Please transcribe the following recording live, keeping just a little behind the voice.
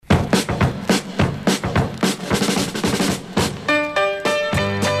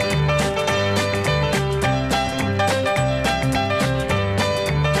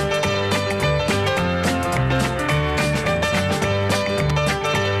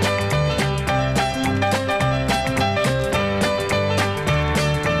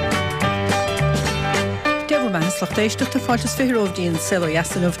Slachtéisteach tá fáiltas firóhdín selo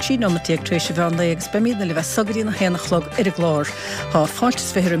yasanmh China matíag trééis bheanna agus bemína le bheith sagarína héanachlog ar a glár. Tá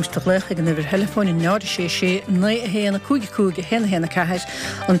fáiltas firimsteach lecha an bhir telefónin neáda sé na a héanana cúige héna caiir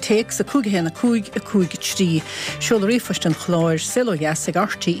an téic sa cúige héna cúige trí. Seola rifost an chláir selo yasag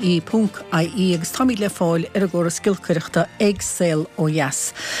rte.ie agus tamí le fáil ar a ggóra skillcuriachta ag sel ó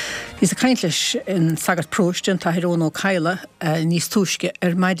yas. Is a kaintlis in sagat próstin tá hirón ó Caile níos túisce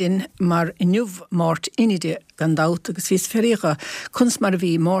maidin mar inniuh mát inide gandát agus vís ferrécha kuns mar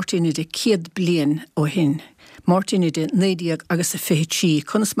bhí mát inide 100 blian ó hin. Mát inide 90 agus a 50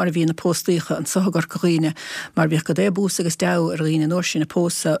 kuns mar bhí na póstaícha an sohagar coghine mar bhí go dé bús agus dá ar riine nóir sin na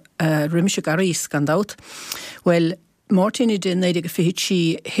pósa rimise garís gandát. Well, Martin de neidige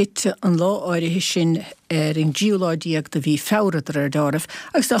fihi hit an lá áirithe sin in geolódiaag de bhí fáradar darmh,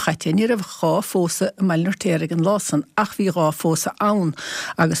 agus dá chaite ní rah gá fósa meilnartéir an lásan ach bhí gá fósa ann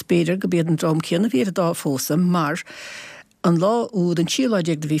agus beidir go bead an drom céanna bhí dá fósa mar an lá úd an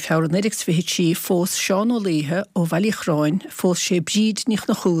geolódiaag de bhí fárad neidigs fihi fós seán ó léthe ó bhailí chráin fós sé bríd nich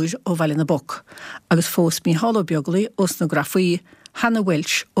na chúir ó bhaile na bok, agus fós mí hallbeaglaí os na grafaí Hannah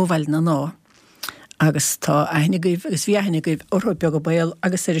Welch ó bhaile na ná. Agus tá aithnigaibh agus bhíaithnigaibh ortha beag bail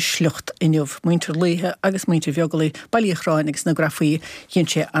agus ar slucht inniuh muintir léthe agus muintir bheagalaí bailíochráin agus na grafaí híonn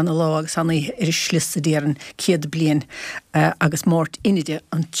sé anna lá agus anna ar slista déaran 100 blian agus mát inide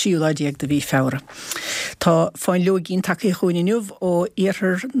an tíúláideag de bhí fára. Tá fáin leogín takeí chuin inniuh ó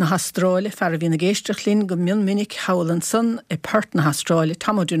iarthar na Hastráile fear bhí na géisteach linn go mion minic Howland san i páirt na Hastráile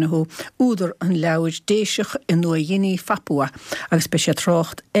tamadúnathú údar an leabhaid déiseach in nua dhéine Fapua agus be sé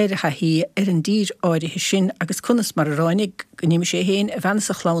trácht ar hí ar an dír áirithe sin agus cunas mar a ráinnig níimi sé héin a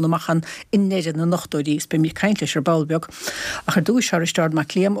bhenasach lána machchan in neidir na nachtóidís be mí caintlis ar balbeag a chu dúis ar istard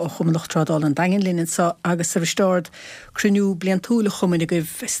mac léam ó chum nachtrádal an dangin linn sa agus ar istard cruniú blian túla chumin go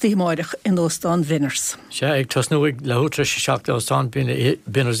stímáireach in óstán winners. Se ag tas nuig leútra sé seach óstán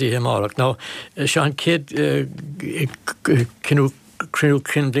winners í hemarach. Ná se an cid cinú crú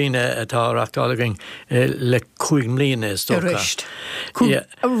cin blina atá rachtálaing le 5 mlína stocha. Rist.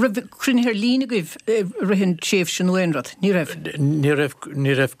 Crunhir lína goibh rihin séf sin uinrad, ní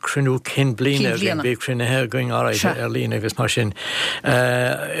raibh crunú cin blina bhí crunathe going áráid ar lína agus mar sin.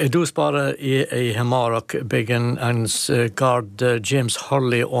 Dús bara I hemarach began an guard James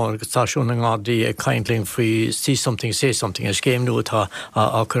Hurley ón agus táisiún an gádaí a caintling faoi see something, say something a scéim nu atá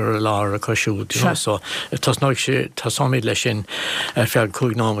ácur lár a cosisiú. So tas náid sé tasámid lei sin fear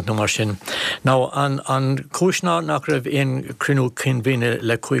cúignámad nó mar sin. Ná an cúisná nach raibh in crunú cin bhíine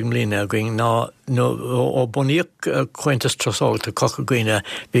le 5 mlína a going ná ó buníoch chuintas trosáilta cocha gine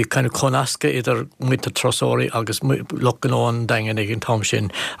bhí chuna conasca idir muita trosóirí agus lochanáin dagan ag an tom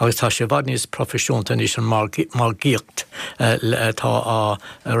sin agus tá sé bhad níos profisiúnta níos an mar gíocht tá á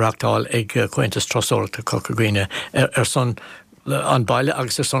reachtáil ag chuintas trosáilta cocha gine ar son an baile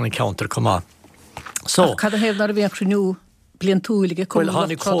agus ar son an counter comá. So cad a héh nar a bhí cruniú blian túlige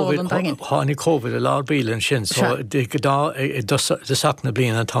hánig COVID a lár bílan sin, so dá sapna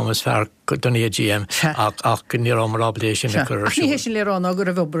blian an Thomas Fair don GM ach ní amráblé sin gur. Ní sin le rán agur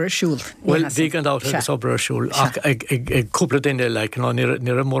a bhobr siúl. Well, bhí an dátas obair siúl ach ag cúpla duine le ní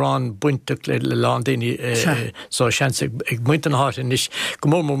a mórrán buinte le lán daoine so seans ag muint an háit níos go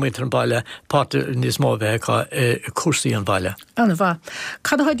mór muintear an baile páta níos mó bheitcha cuasaí an baile. Anna bha.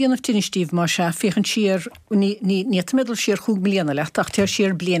 Cad a haidíanamh tinistíh mar se féchan siar ní middle siar 5 mlíana le ach tíar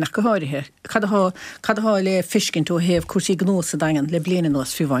siar blianach go háirithe. Cad a le fiscin tú héh cuasaí gnós a dagan le bliana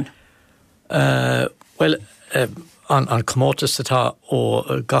nós fiúhain. Well, an commótas atá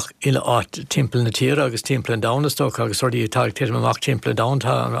ó gach ile áit timppla na tíra agus timppla an dánastóch agus ordaí táag tíir amach timppla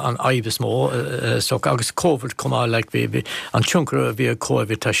dánta an aibhis mó so agus COVID comá le bhí an tionchar a bhí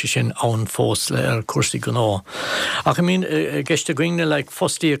COVID tá sé sin ann fós le ar cuasaí gná. Ach I mean geiste gwingna le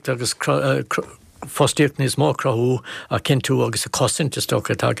fostíocht agus fostíocht níos mó crothú a cinú agus a cosint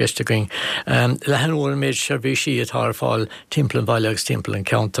stocha tá geiste going. Le henúil méid seirbhísí atá ar fáil timppla an bhaile agus timppla an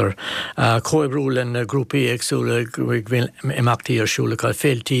counter. Cóibrúil an grúpaí agsúla bhfuil imachtaí arsúlacha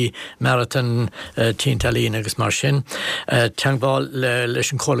féiltí marathon tíntalín agus mar sin. Teanghbáil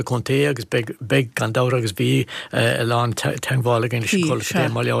leis an chola contaí agus beag gan dára agus bhí lán teanghbáil agin leis an chola contaí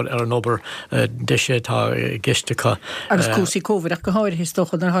má leabhar ar an obair deise tá geistecha. Agus cuasaí COVID ach go háirithe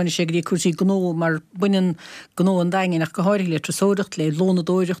stocha na hána sé go dtí cuasaí gnó mar buinean gnó an daingin ach go háirithe le trasóireacht le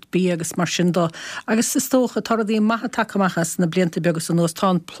lónadóireacht bí agus mar sin dá. Agus is tócha tar a dtí maithe takeamachas na blianta begus an nós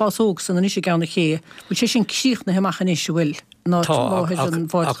tá plásóg san an isise gána ché, bhil sé sin cíoch na heamachchan isise bhfuil. ná an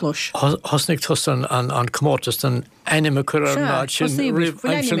bhádlós. Thosnig tusan an commórtas an enime chuir an sin rih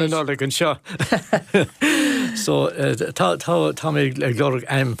an sin an álagan seo. So tá mé glor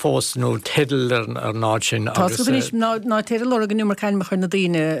aim fós nó tedal ar náid sin. Tá ná tedal ar gan numar cain mar na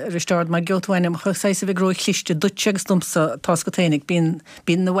daine restart mar geothaine mar chuáis a bh groi chlichte dutsegus domsa tá go ténig bín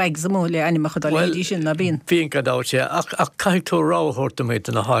na weig sa mó le animach a lí sin na bín. Bhíon gadáte ach caiú ráthirta méid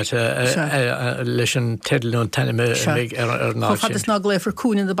na háite leis an tedalún tanime ar náid sin. Is ná léifar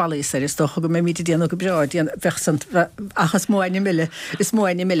cúnin na ballí sé is doch go mé mí déanana go breáid díana bhechsant achas móine mille is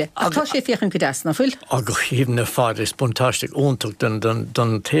móine mille. Tá sé fiochan go deas na fuil? A go híomh na fád is buntáisteach óntaach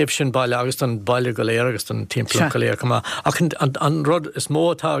don taobh sin baile agus don baile go léir agus don timppla go léir cumá. Ach an rud is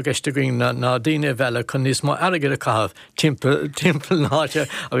mótá geiste going na daine bheile chun níos má aige a cahabh timppla náte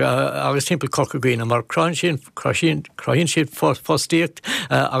agus timppla corca gaoine mar craíonn siad fóstíocht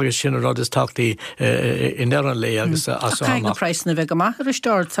agus sin rud is táchtaí in an lé agus asúach. Preisna bheith go maith ar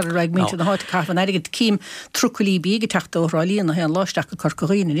start ar raig mínte na háit cahan aige cím trucalí bíige teachta órálíon na hen láisteach go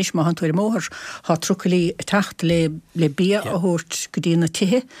corcaíine is má an tuair móthir há trucalí techt le bí a thuirt go dtíana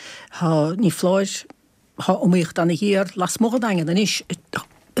tithe há ní fláid há omíocht anna híar las mógad dagen an is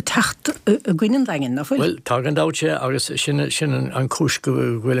techt a gcuinean dagen na fuil. Well, tá an dáte agus sin an cúis go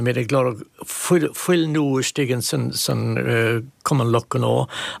bhfuil mé ag glór fuil nó stigin san cuman loch nó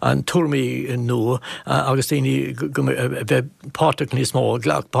an turmí nó agus daoine bheith páteach níos mó,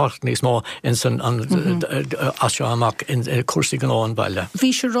 gleach páteach níos mó in san asio amach in cuasaí gan an baile. Bhí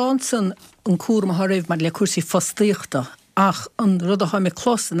sé ránsan an cuairm a raibh mar le cuasaí fostíochta. Ach an rud a ha me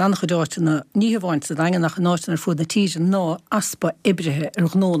clos an annach dáitena níomhhaint sa dagen nach náitin ar fud na tíisin ná aspa ibrithe ar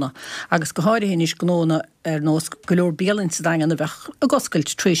gnóna. Agus go háir hén is gnóna ar nós golóir béalinn sa dagen a bheith a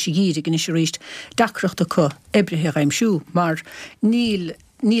goscailt tréisi gíide gan is ríist dacreachta chu ibrithe raimsú, mar níl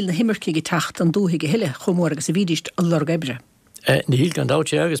na himmerciige tacht an dúthaige hiile chomór agus a bhídíist a lorg ibre. Níl gan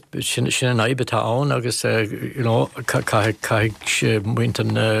dáte agus sin an aibetá ann agus caiig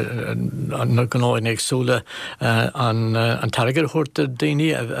muintan na gnáin agsúla an targar thuirta daoine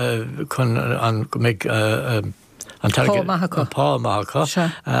chun an go méid an targar Pá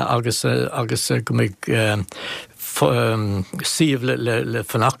Mahacha agus go méid síomh le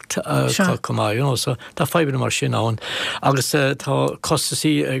fannacht cumáid, so tá feibre mar sin ann. Agus tá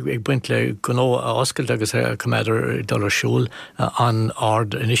costaí ag buint le gnó a oscailt agus cuméidir dollarsúil an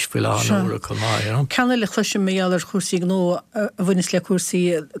ard in isfuil an úra cumáid. Ceanna le chluise méall ar chusaí gnó a bhainnis le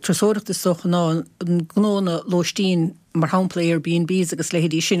cuasaí trasóireachta socha ná an gnóna lóistín mar hapla Airbnbs agus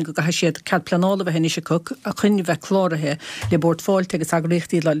lehéadí sin go gaithe siad cad planála bheith héine cook a chuine bheith chláirithe le bord fáilte agus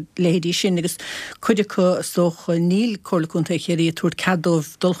agréchtaí le lehéadí sin agus chuide chu socha níl chorlaúnta chéirí túirt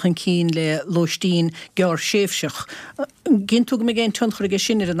cadómh dulchan cín le lóistín gear séfseach. Ginn tú go mé géin tunchar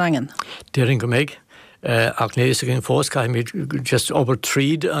sin ar an angan? Déirinn go méid. Ach nééis a gin fós caiimid just ober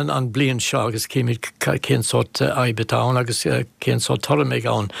tríd an blian seo agus céimid cén sort aibetán agus cén sort torra méid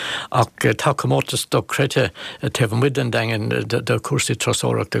an ach tá comórtas do crete tefh mid an dagen de cuasaí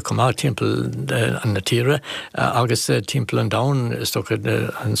trasóireachta cumá timppel an na tíre agus timppel an dain is sto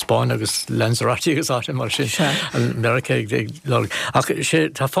an Spáin agus Lanzarote agus áte mar sin an America ach sé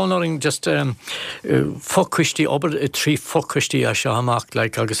tá fánáring just focuistí ober trí focuistí a seo amach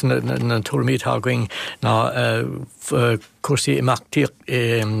agus na turmíd haing ná cuasaí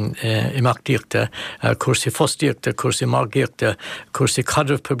imachtíochta, cuasaí fostíochta, cuasaí margéochta, cuasaí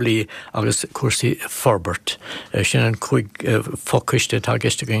cadmh poblí agus cuasaí forbert. Sin an chuig focuiste tá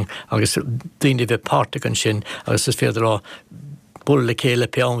geiste going agus daoine bheith páirteach an sin agus is féidir rá bull le céile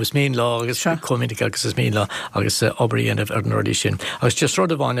peán was mín lá agus communic agus is mín lá agus obaíanamh ar an ordí sin. Agus just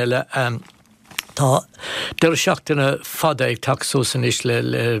rud a bháin eile tá deir seachtainna fada ag taxúsan is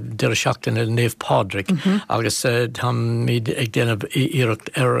le deir seachtainna néomh Pádraig agus tá míad ag déanamh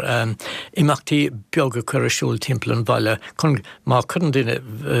iireacht ar imachtaí beaga chuirsúil timppla an bhaile chun má chuan duine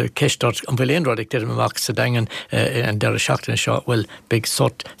ceistart an bhfuil aonrád ag déanamh amach sa dagan an deir seachtainna seo bhfuil beag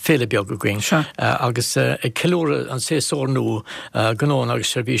sort féle beaga going agus ag ceúra an séasór nó gnón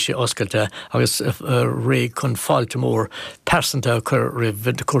agus servíise oscailte agus ré chun fáilte mór persanta chur rih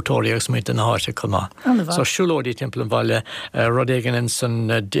de cuairtóirí agus muid an háte So siúlódí timppla an bhaile rodégan in san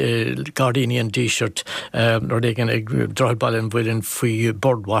Gardenian t-shirt rodégan ag droidballin bhfuilin faoi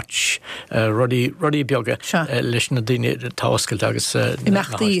Birdwatch rodí beaga leis na daine tá oscailt agus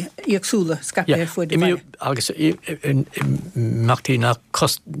imachtaí íagsúla scapéir fuid agus imachtaí na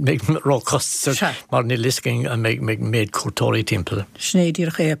rá cost mar ní liscing a méid cuairtóirí timppla.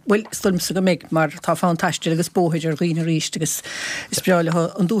 Snéadír ché bhfuil stumsa go méid mar tá fátáiste agus bóthaidir riine ríist agus spreáilethe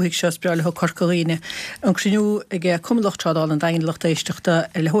an dúthaigh seo spreáilethe corcaíine. An cruinú ag cumlachtrádáil an dain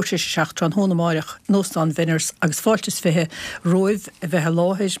lechtaíisteachta le hóirse seachtra an hónamáireach nósán Winners agus fáiltas fithe roimh a bheitthe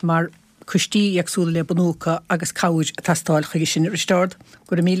láthis mar custí agsúla le banúca agus cáid a tastáil chuige sin Richard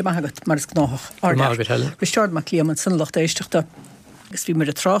gur míle maigad mar is gnáth. Richard mac líam an sanlacht éisteachta. Agus bhí mar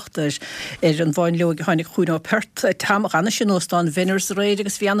a trocht an bhain leog hánig chuúna pert tamach anna sin óstáin vinners réid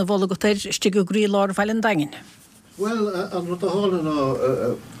agus bhí anna bhla go téir sti go grí lár bhhailin dagin. Well, an rud a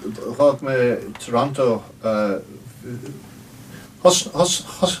hálan rád me Toronto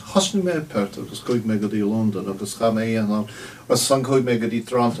hasni me pert agus chuig me go dtí London agus cha mé an as san chuig me go dtí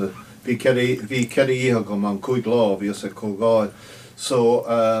Toronto hí ceri íha gom an chuig lá bhí a cógáil. So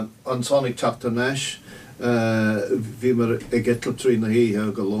an sánig teachta neis bhí mar ag getla trí na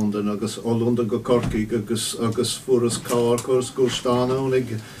híthe go London agus ó London go Corcaigh agus furas cá chus go stána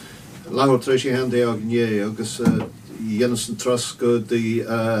ag lawer treis hen ag né agus Jensen tras go die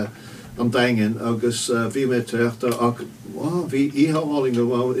an daingen agus vi me techt ach vi ihaling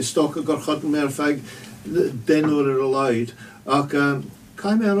go is sto go gat mer feig den oer a leid ach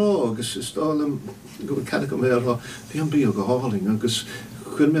kai me agus is stalem go ken go mer vi an bio gehaling agus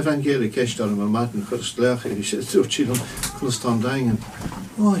kun me evangeli kecht an ma maten chuslech chustan daingen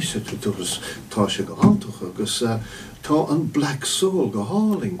se tá se go antoch agus tá an Black Soul go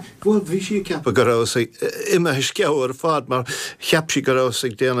háling. Bhfuil bhí sé ceapa go raibh imime is ceabh ar fad mar cheap sí go raibh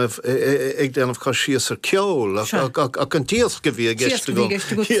ag déanamh chu síos ar ceol ach an tíos go bhí a gceiste go.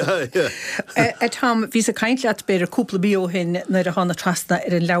 Tám hí a caiint leat beidir cúpla bíohin nar a hána trasna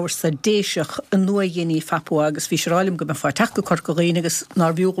ar an leabhar sa déiseach an nua dhéanaí Fapua agus bhí serálim go fá teach go corcaín agus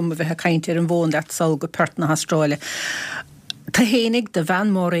nar bhiúgum a bheith caiint ar an bhin leat saoil go pert na Austrráile. Tá hénig de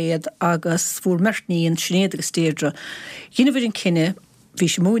bhean móréad agus bhúr mertnííon snéad agus téirdre. Gine bhar an cinenne bhí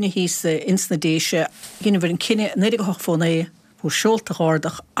sé múna híos insna déise, gine bhar an cinenne néidir go hochfóna é bhúr seolta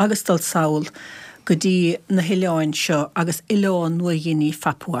gáardach agus dal saoil go dtí na hiileáin seo agus ileán nua dhéanaí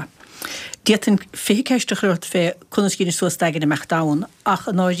Fapua. Díatan féceisteach ruirt fé chunas gine suas dagan na meachtáin ach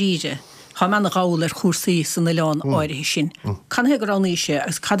an áríide. Tá man gáil ar chósaí san ileán áirithe sin. Can he go ráníise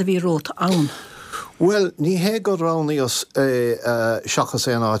agus cad a bhí rót ann? Well, ní hé go ránaí os seachas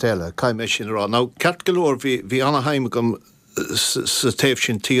é áit eile, cai mé sin rá. Ná, ceart golóir bhí anna haim gom sa taobh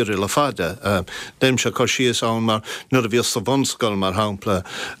sin tíre le fada. Déim se chu síos ann mar nuair a bhí sa bhanscoil mar hampla.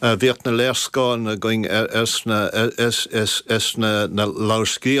 Bhíocht na léirscáil na going na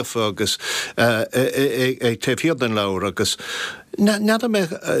láirscríofa agus ag taobhhiad an leabhar agus Nada me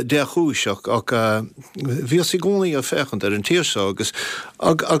de chúiseach ach bhí sé gcónaí a fechant ar an tíorsá agus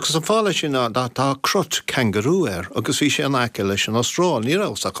an fáile sin tá crut kangaroo agus bhí sé an aice leis an Austrráil ní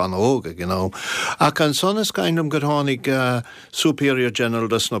raach an óga ach an son is gaiinm gur tháinig Superior General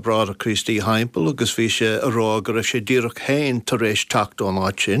na Brada Christí Haimpel agus bhí sé ará gur raibh sé díreach héin tar éis tachtón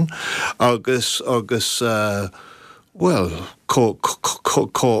áit sin agus well,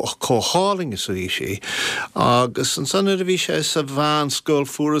 háling is bhí sé. Agus an san bhí sé sa bhean scóil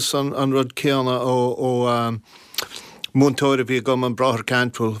furas an rud ceanna ó múntóir bhí gom an brathir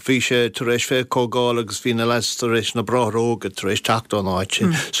Cantwell, bhí sé tar éis fé cógáil agus bhí na leis tar éis na brathir ógad tar éis tachtón áit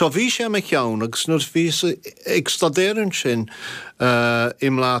sin. So bhí sé me ceann agus nuair bhí ag stadéireann sin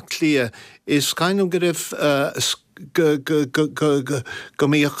imlá clia is caiinm go raibh go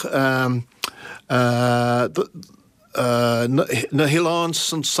míoch na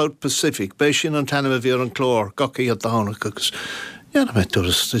Highlands an South Pacific, béis sin an tanna bhí an chlór, gacaí a dánach agus Iana me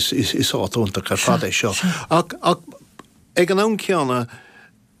turas is átónta car fad é seo. Ag an ón ceanna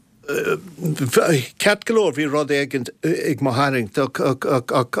ceart golóir bhí rud ag mo haring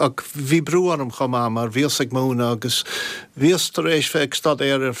ag bhí brúanm chomá mar bhíos ag múna agus bhíos tar éis feig stad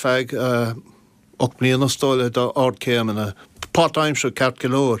ar feig 8 bliain stóile do ard céimena part-time se ceart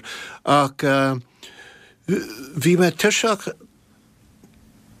golóir ach bhí me tuiseach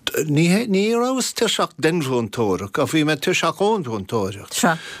ní rás tuiseach denrún tóireach a bhí me tuiseach ónrún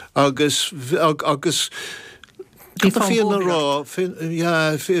tóireach agus Fianna rá hí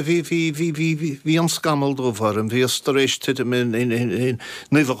an scamal dómharm, hí staréis tuidim in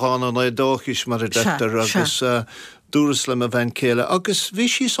nuomhachána na dóchis mar a detar agus dúras le a bhain céile, agus bhí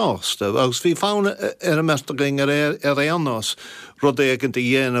sí sásta, agus bhí fána ar a meistagling ar éannás rud éigeanta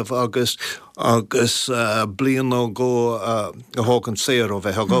dhéanamh agus blian ó go a hágan séir ó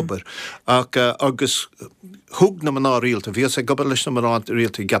bheith a gobar. Agus thug na maná rialta, bhí sé gobar leis na maná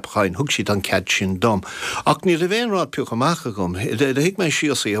rialta gapchain, thug siad an cead sin dom. Ach ní a bhéon rád peocha macha gom, hic mé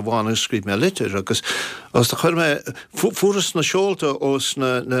síosaí a bháin scríb me litir, agus os de chuir me furas na seolta os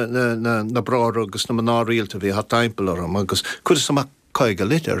na bráir agus na maná rialta bhí hat taimpel orm, agus chuir amach caiige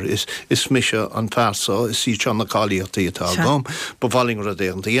litir is mise an fearsá is sí an na cáíochtaí atá gom, bhhaling ra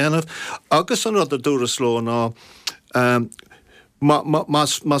éan dhéanamh. Agus an rud a dúras ló ná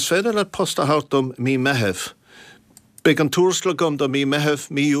mas féidir le post a hátum mí meheh Big an túrsla gom do mí mehef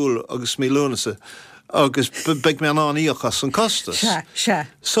míúl agus mí lúnasa agus big me an íochas an costas.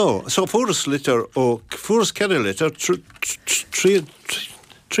 So fúras litir ó fúras ceir litir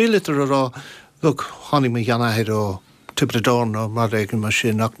 3 litir ará look hánig me ganahéir ó tibredorn ó mar réigen mar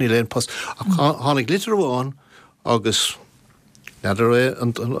sin nach ní léon post hánig litir bháin agus neidir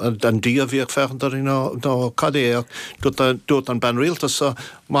an díomhíoh fechantar ná cadéach dút an ben rialtas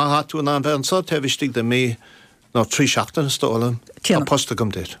má hatú an bhean sa tehistí de mí ná 3 seachtain stálan a posta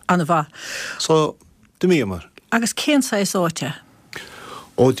gom dit. Anna bha. So, de mí mar. Agus cén sa is áte?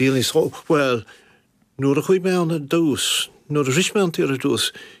 Ó dílní well, nuair a chuid mé an a dús, nuair a ris mé an tíar a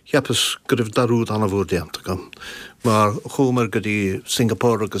dús, jepas guribh darúd anna bhór déanta gom. Mar chumar go dtí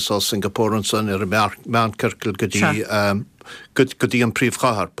Singapore agus á Singapore an san ar a meán circil go dtí an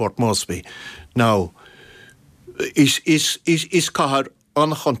príomhchahar Port Moresby. Now, is cahar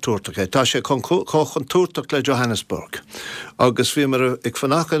an chantúrtacha, tá sé chantúrtach le Johannesburg. Agus bhí mar ag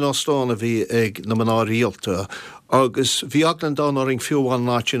fannacha an Ostána bhí ag na maná rialta, agus bhí aglan dá ring fiúháin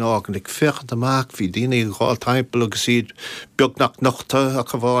náitin ágan ag fechan amach, bhí daoine gháil timppla agus iad beagnach nachta a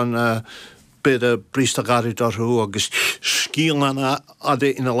go bháin bid a brísta garid arthú agus scíalna a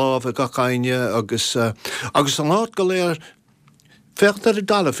ina lábh a gachaine agus an áit go léir fechtar a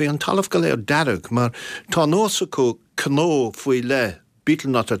dalah hí an talamh go léir dearg, mar tá nósa có canó faoi le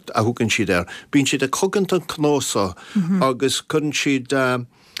bítal not a thugann siad bíonn siad a cogant an cnósa agus chun siad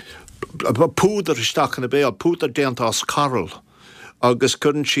púdar isteach na bé, púdar déantás Carol agus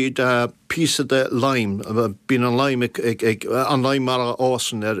chun siad písa de lime, bín an lime an lime mar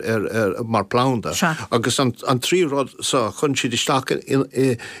ásan mar plánda. Agus an 3 rod sa chun siad isteach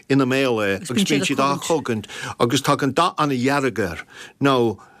ina méile agus bíonn siad á chogant agus tá an da anna dheargar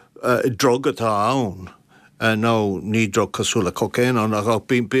ná drogatá ann. No, ní drog cosúla cocéin an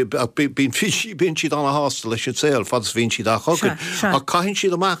bín siad an a hástal leis an saoil fadas bhín siad a chogant. A caiinn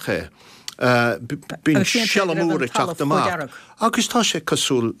siad amach bín sealamúra teach amach. Agus tá sé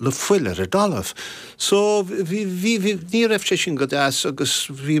cosúil le fuilir a dalamh. So ní raibh sé sin go deas agus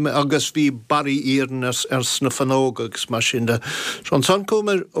bhí barí íarn ar sna fanóga agus mar sin de. Son san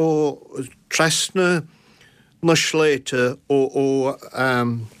cumar ó tresna na sléite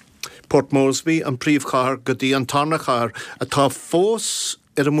ó Port Moresby an príomhchar go dtí an tarnachar atá fós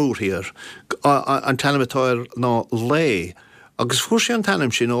ar a múr hir an tanimitáir ná lé agus fuair sé an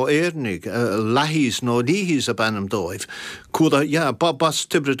tanim sin ó éirnig lehís nó líhís a benam dóibh cúda, bas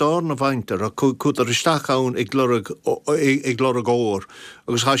tibredár na bhaintar a cúda risteach ann ag glorag óir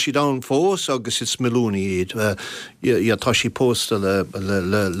agus há si dán fós agus is milúní iad tá sí pósta le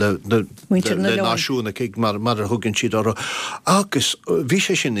náisiúna ag mar a thugann siad ára agus bhí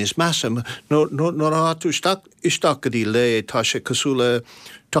sé sin is measam nóair á tú isteach go dtí le tá sé cosúla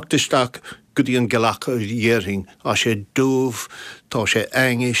tuchtisteach go dtí an gelach dhéing á sé dúmh, tá sé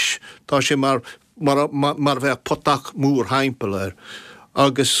engis, tá sé mar bheith potach múr heimpel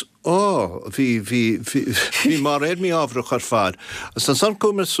agus bhí mar mí ábhrach ar fad. As an san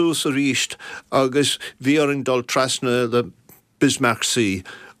cumar sús a ríist agus bhí ar an dul trasna le Bismarck Sea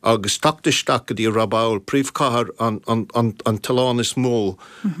agus tuchtisteach go dtí rabáil príomhchahar an talán is mó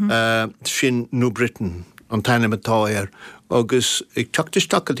sin New Britain an tanimitáir agus ag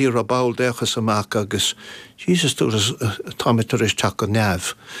tuchtisteach go dtí rabáil déchas amach agus Jesus dúras táimitar is teach go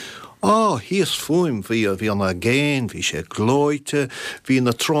neamh. Híos fuim hí an a géin, hí sé glóite, hí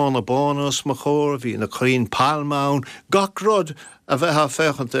na trána bánas mar chóir, hí na chrín palmán, gachrod a bheitha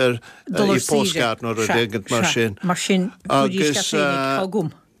fechant í pósgart nó a dégant mar sin. Mar sin agus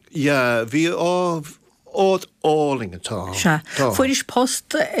hí ád áling atá. Fuiris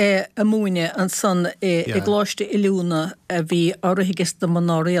post a múine an san i gláiste ilúna a bhí árathigus do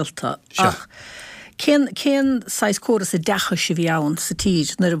maná réalta. Cén sais córas a decha se bhí ann sa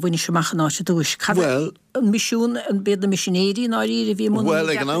tíd nar a bhaine semach ná se dúis. Well, an misiún an bed na missionéri ná ri bhí mún. Well,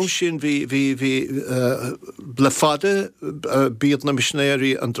 ag an áin sin bhí le fada bíad na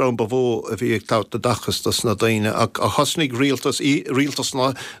missionéri an drám bavó a bhí ag tát a dachas das na daine a hasnig rialtas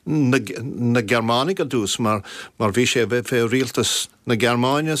na Germánig a dús mar bhí sé bheith fé rialtas na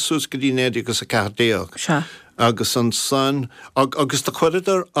Germánia sús go dtí nédi agus a cardéach. Agus an san agus de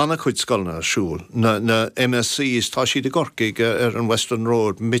chuidir anna chuid scoilna siúil na MSCs tá siad a gorcaig ar an Western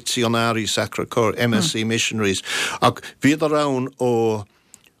Road Missionary Sacré Coeur MSC Missionaries ach bhíad arán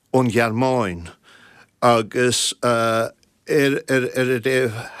ón Gearmáin agus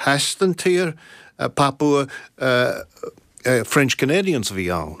hestan tír Papua French Canadians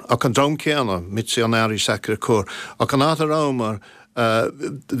bhí ann ach an drom céanna Missionary Sacré Coeur ach an átar ámar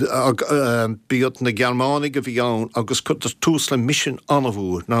bíod na Gearmánig a bhí ann agus chutar tús le mission anna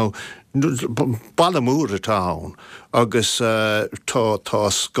bhúr. Ná ballamúr atá ann agus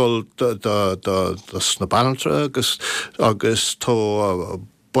tá scoil sna banantra agus tá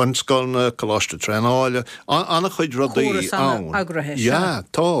bunscoilna choláiste treáile anna chuid rudaí ann. Ja,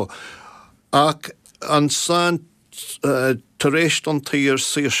 tá. Ach an san tar éis an tír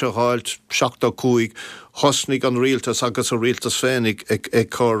sí se háilt 75 hosnig an rialtas agus a rialtas féinnig ag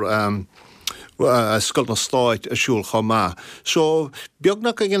chur scoil na stáit a siúil chomá. So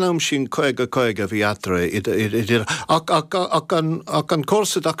beagnach a gnám sin coige a bhí atra ach an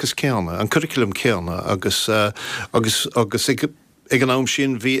córsad agus ceanna, an curriculum ceanna agus ag an am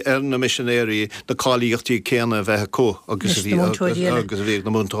sin bhí na missionéirí na cáíochttaí céanna bheithe có agus bhí na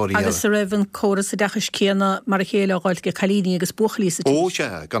múntóirí. Agus a raibhann córas a dechas céanna mar a chéile áil go chalíní agus buchalí sa tí. Ó,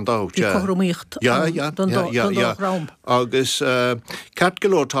 gan dáh, chohraíocht. Agus ceart go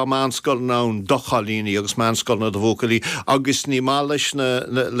leir tá mánscoil nán dochalíní agus mánscoil na do bhócalí agus ní má leis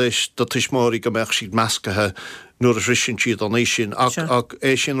do tuismóirí go meach siad meascathe nuair a frisin siad an éis sin ach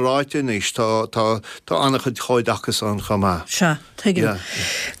é sin ráite níos tá annach chud choidachas an chamá. Se, tuigim.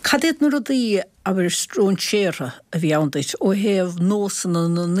 Cadéad nuair a dí aber strón séire a bhí andait ó héamh nósan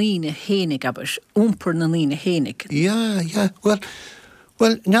na níine hénig aber úmpar na níine hénig. Ja, well,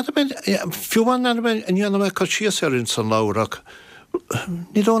 fiúhan an dhéanam chu síos ar in san láireach.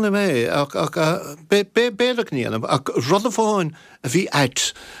 Ní dóna mé ach béadach níanam ach rud a bháin a bhí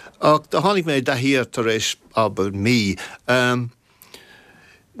eit. Ach da hánig mé da hir tar éis aber mí.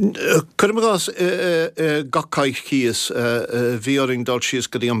 Curmagás gacaich cías bhíoring dal síos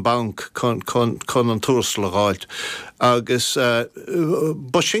go dtí an bank chun an túrsla gáilt. Agus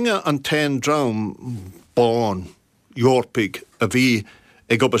basinge an 10 dram bán Yorpig a bhí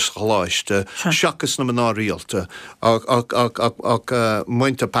ag obas chaláiste, seachas na maná rialta ach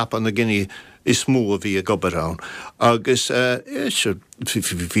muinte papa na Guinea is mú a bhí a gobarán. Agus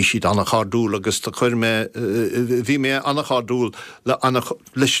bhí siad annach hardúil agus tá chuir bhí mé annach hardúil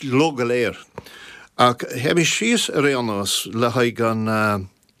leis loga léir. Ach hebh síos a réannas le haig an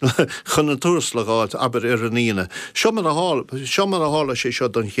chun an túras le gáilt aber ar an íine. Seo mar a hála sé seo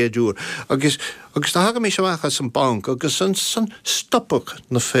don chéadúr. Agus tá haga mé se bhachas an bank agus san stoppach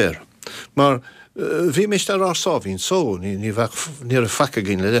na fér. Mar bhí mé ar sáhín só ní a fecha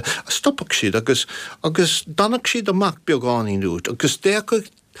gin le stoppach siad agus danach siad amach beagáí nút agus déanach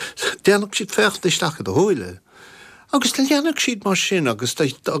siad fecht isteachcha a hóile. Agus le dhéanach siad mar sin agus tá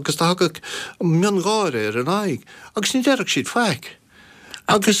mion gáir ar an aig agus ní déanach siad feic.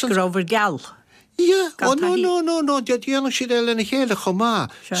 Agus gur over geall. Ja, no, dhéanach siad eile na chéile chomá.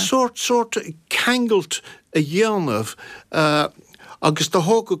 Sort kangelt a dhéanamh agus tá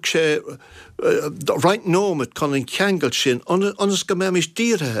thógach sé right nómad chun an ceangailt sin anas go méis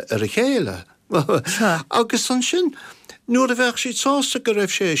díre ar a chéile. Agus an sin, nuair a bheith siad sásta go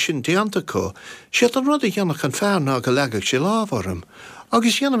raibh sé sin déanta có, siad an rud a dhéanach an fearna go legaigh sé lábharm.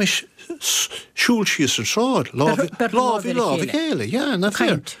 Agus dhéanam is siúil síos an sráid, lábhí chéile, na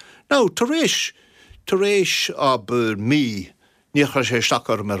fér. Ná, tar éis aber mí, níochar sé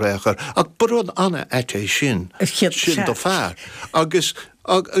stachar mar réchar, ach barúd anna été sin do fear. Agus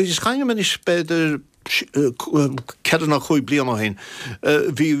chaine man is beidir cean nach chuig bliana hin,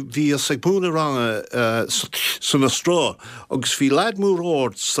 hí a sag búna range san strá, agus hí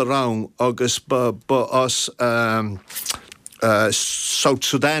leidmúr sa rang agus as South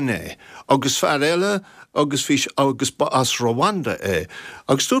Sudan agus fear eile, agus as Rwanda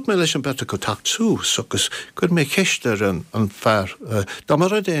agus dúirt mé leis an beta go tachtú, agus gur mé ceiste an fear. Dá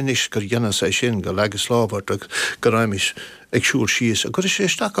mar a déis gur dhéana sé sin go legus lábhart go raimis ag siúr síos, a gur sé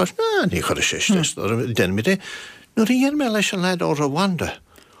staáis ní chu sé den mi nuair a dhéan mé leis an leid ó Rwanda.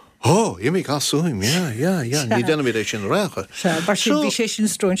 Imi gasúim, ní denna mé sin récha. Bar sin bhí sé sin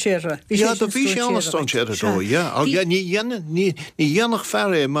strón séire. Ja, da bhí sé anna strón séire dó, ní dhéanach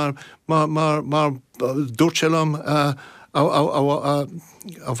fearré mar dúirt sé am a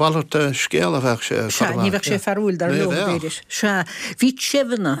bhhailta scéal a bheith sé. Ní bheith sé ferúil dar lobéidir. Bhí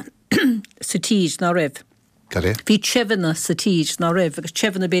tsehanna sa tíis ná raibh. Bhí tsehanna sa tíis ná raibh, agus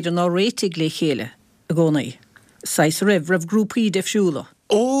tsehanna beidir ná réitigh le chéile a gcónaí. Sais raibh grúpaí de fiúla.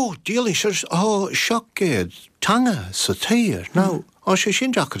 Díalí seacéad tanga sa tíir. Ná, sé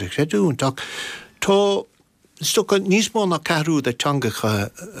sin deachach sé dúntaach. Tá sto níos mó na cehrú de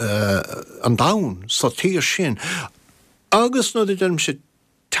tangacha an dam sa tíir sin. Agus nó dem sé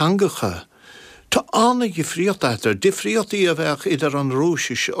tangacha Tá anna gefríocht etter, difriochtaí a bheith idir an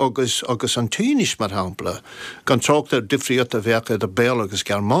rúsis agus an túnis mar hampla, gan tráchtar difriocht a bheith idir béal agus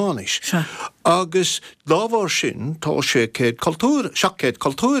germánis. Agus lábhar sin tá sé céad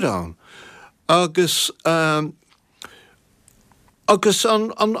cultúr an. Agus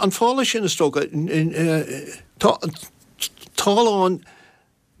an fála sin is tóga táláin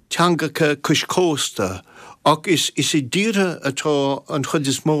teangacha cúis ach is I díre atá an chud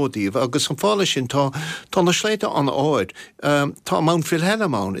is módíh agus an fála sin tá na sléite an áid tá Mount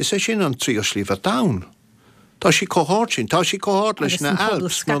Wilhelmán is sin an trío slíh da. Tá sí cóhart sin, tá sí cóhart leis na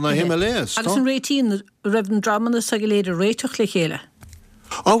Alps nó na Himalayas. Agus an réitín raibh dramana sa go léidir réiteach le chéile.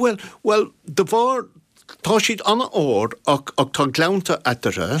 Well, de bhar tá siad anna áir ach tá glánta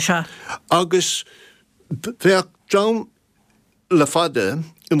etere agus bheith dram le fada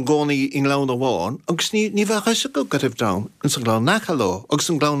in gcónaí in glán amháin, agus ní bheith heise go raibh dam in san glán nechaló, agus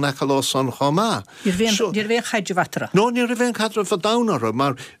an glán nechaló san chomá. Níor bhéh chaidir bhatara? No, níor bhéh chaidir fa dánara,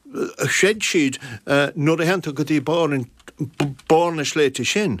 mar séad siad nuair a hentu go dtí bárna sléite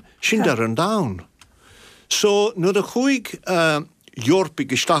sin dar an dán. So, nuair a chuig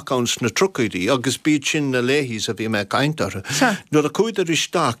Jorpig istakans na trucaidí agus bíd sin na léhís a bhí me caintar. Nuair a chuidar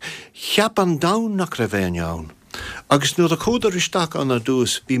istak, cheap an dán nach raibh agus nuair a chuidar istak an a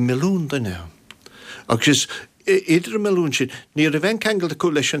dús bhí milún daine. Agus idir milún sin, ní a bhain cangel a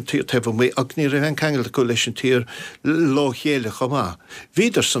cú leis an tír tefum mé, ag ní a bhain cangel a cú leis an tír lá chéile chomá.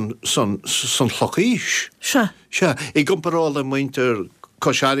 Víidir san chlochaís. Se, I gomparála muinter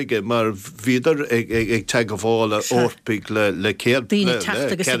Cosharige mar vidar ag tag a bhála orpig le céad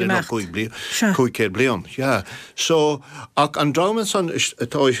cúig blion. So, ach an dráman san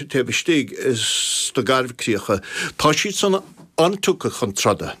atá tebh stig is do garbh críocha, tá siad san antúca chun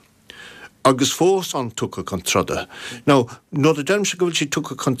trada, agus fós antúca chun trada. Now, nó a derm se go bhfuil si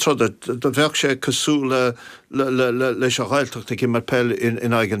túca chun trada, do bheith sé cosú leis a ghailteach ag mar pell in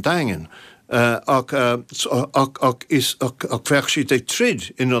aigen daingen. Ach bheith si ag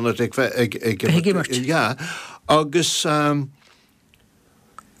trid in anna ag agus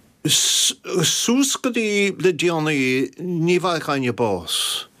sús go dtí le dianaí ní bhaith chaine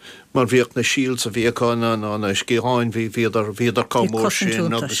bás. Mar bhíocht na síls a bhíochán an scíáin bhíadar comór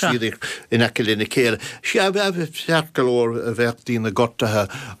sin agus bhíidir in ecelína céile. Si a bheith seachtgalóir a bheith dína gortathe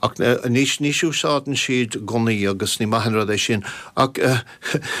ach níosú sátan siad gonaí agus ní maithanrad é sin. Ach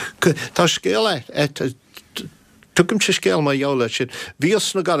tá scéile tucim se scéal mai jaala sin.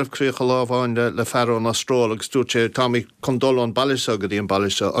 Bhíos na garibh críocha lábháin le fearr an Austráil agus dúirt sé Tommy Condol an Ballisa go dtí an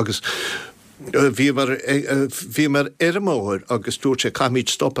Ballisa agus Bhí mar móir agus dúirt sé caimid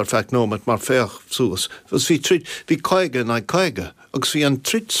stoppar fecht nómat mar féach súas. Bhí caige na caige, agus bhí an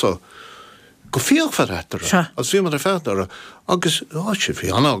tritsa go fíoch farrétara, as bhí mar a fétara, agus sé bhí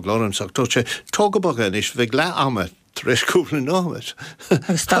anáglóran sach dúirt sé tógabagin is bheith le amet rééis cúpla nómet.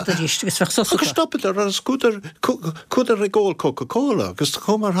 Agus stopparíist, agus bheith sosa. Agus stoppar ar cúdar a ggóil Coca-Cola, agus tá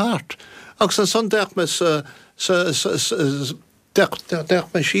chumar hart. Agus an son deach me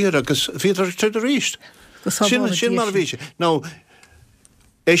Deach me siar agus bhíidir tuidir ríist. Sin mar bhí sé. Ná,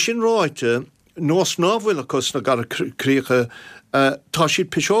 é sin ráite, nós nábhuilachas na gar críocha, tá siad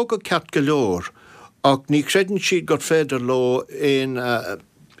piseóga ceart go leor, ach ní credan siad gur féidir lo in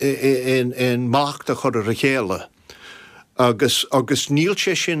máachta chur a chéile. Agus níl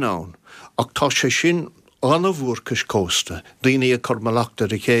sé sin ann, ach tá sé sin anna bhúrcas cósta, daoine a chur malaachta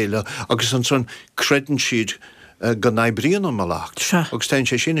a chéile, agus an son credan siad go naibríon an malacht. Agus tein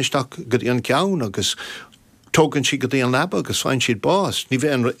sé sin isteach go dtí an ceann agus tógann si go dtí an neba agus fáin siad bás. Ní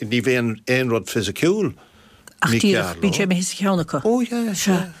bhéon éonrad fisiciúil. Ach tíoch, bín sé mé his ceannacha. Ó, ja.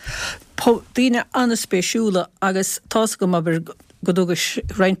 Díine anna spéisiúla agus tás go mabar godógus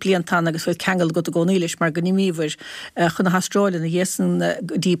rein bliantán agus bfuil ceangal go a gcónílis mar go níomhir chun na Hastráile na dhéasan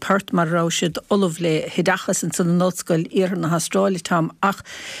dí páirt mar ráisiid olamh le hidachas in san nóscoil ar na Hastráile tam ach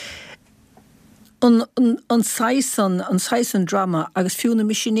an saisan drama agus fiúna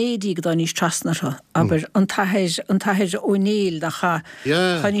misisinédí go níos trasnartha, aber an tahéir O'Neill nach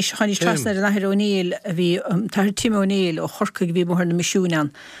chaníos trasnar an ahir O'Neill a bhí tair Tim O'Neill ó chorca bhí mór na misisiúnan.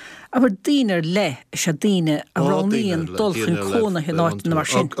 Aber dínar le sé díine a ráníon dulchan cóna he náit na mar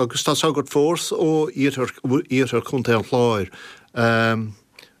sin. Agus tá sagart fós ó ítar chunta an chláir.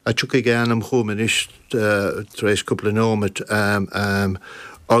 A tuca gceanam chumin is rééis cúpla nómet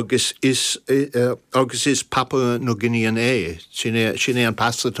agus is Papua New Guinea sin é an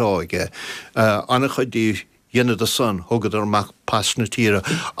pasatáige anna chuidí dhéanad a san thugad ar mac pas na tíre.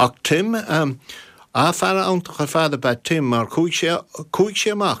 Ach Tim a fearr antach ar fada be Tim mar cúig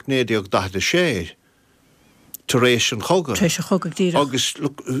sé amach néideoch 16. taréis an chogad. Taréis an chogad díreach. Agus,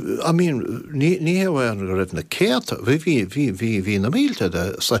 look, I mean, ní hewa an go na céata, hí na mílte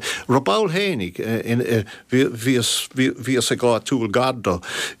de. Rabaul hénig, hí a gá túl garda,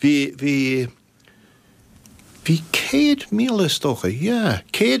 hí 100 míle stocha,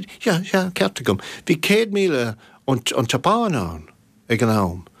 ceartagam, hí 100 míle an Japan an, ag an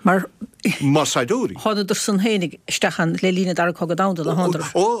am. Mar Saidúri. Háidir san hénig stechan le lína dar chogad dáda le háidir.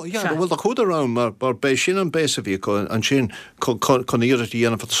 Bhfuil a chuda ram mar bé sin an béis a bhí an sin chun íirecht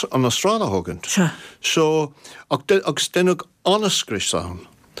dhéanamh an Austrrála hagant. So, agus denug anascris an.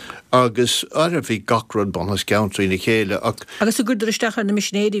 Agus bhí gacrad banas geantraí na chéile. Agus a gúidir stechan na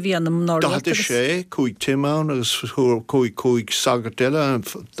misnéirí bhí an na náir. Dáta sé, cúig Timán, agus cúig Sagartilla,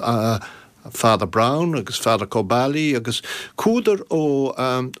 Father Brown, agus Father Cobali, agus cúdar ó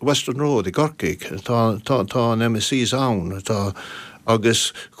Western Road i Gorcaig, tá an MSC's ann,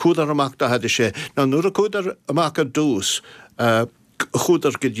 agus cúdar amach da hada sé. Ná nuair a cúdar amach a dús,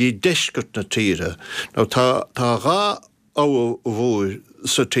 cúdar go dí deisgurt na tíre. Ná tá gá á bhúr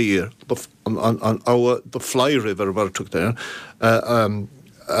sa tír, an á the Fly River war tuach there,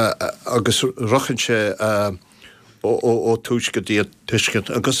 agus rochan sé ó túis go dtí tuiscin,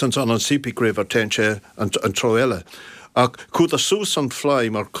 agus an CP River tense an troile. Ach cúd a sús an Fly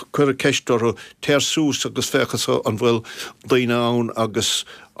mar chuir a ceistorú téir sús agus fechas an bhfuil daoine ann agus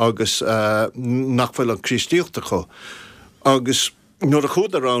nachfuil an crístíochta chu. Agus nuair a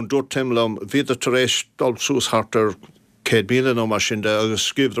chúd arán dúirt timlam viad a taréis dal sús hartar 100 míle nó mar sin de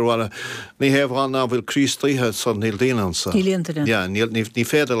agus sciúbhar bhile ní hebh an ná bhfuil crístlíthe san níl daanansa. Ní líontar. Ja, ní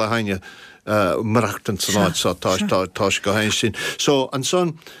féidir le haine marachtan san áid sa tá go hain sin. So an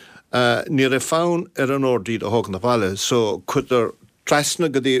son ní ra fán an ordíd a thug na bhaile, so chuidir trasna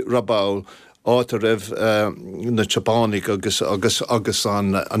go dtí Rabaul áit a raibh na Japánig agus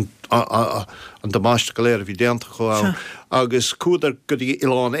an damáiste go léir a bhí déanta chuáil, agus cúdar go dtí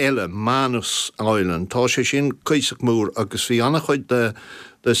Ileán eile, Manus Island, tá sé sin cuiseach mór agus bhí annach chuid de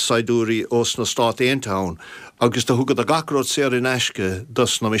Saidúri os na Stát Aontown, agus de thugad a gacród séir in eisce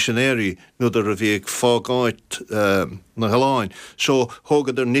dus na missionéri nuair a bhíag fágáit na Heláin. So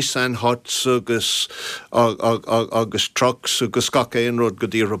thugad Nissan Huts agus trucks agus gach éonród go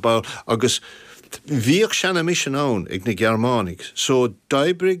dtí Rabaul, agus bhíoh sena mission ann ag na Germánig. So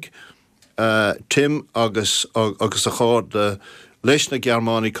Daibrig, Tim agus a chád leis na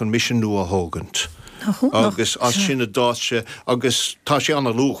Germánig chun mission nua thugant. Agus as sinna dáse, agus tá sé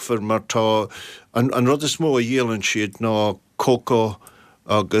anna lúchfar mar tá an rud is mó a dhéalann siad ná coco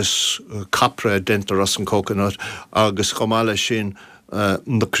agus capra dentar as an coconut agus chomáile sin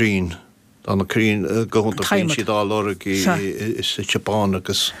na crín. An na crín gohunta crín siad á lorg is Japan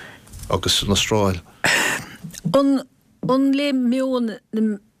agus an Austrráil. Un le mion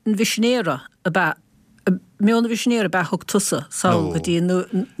na visionéra Meon visionéra bechog tusa saul go dtí No.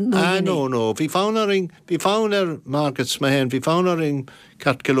 Bhí fánar Margaret Mahan, bhí fánaring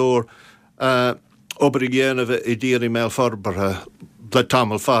Cat Galore obair dhéanamh I ddíirí mé forbartha le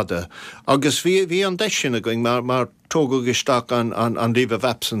tamil fada. Agus bhí an deis sin a going mar tógu isteach an leave of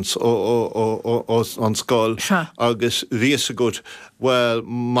absence an scáil agus bhí a good, well,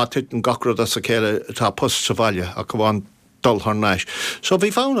 má titan gacrad as a céile tá post sa bhaile a go bhain dul harnáis. So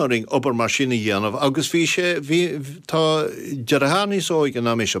bhí fánaring obair mar sinna dhéanamh, agus bhí sé tá dearhanís óigen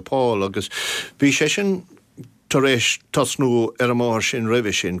am is a Paul, agus bhí sé sin taréis tasnú ar a mór sin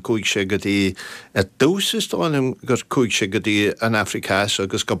ribh sin cúig sé go dtí dús is dánim gur cúig sé go dtí an Africás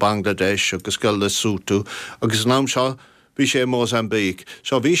agus go Bangladesh agus go Lesotho agus nám seo bhí sé Mozambique.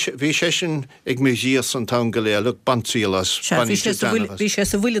 So bhí sé sin ag muséas an tam go léalach Bantílas. Bhí sé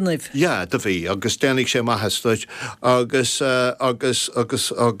sa bhuilinmh. Ja, da bhí, agus dénig sé maithastúid, agus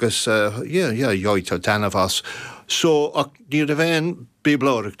joit a tanavas. So, ní a bhéin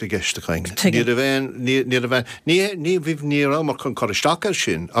bíblóric de geistechain. Ní a bhéin, ní bhíh ní mar chun choristeachar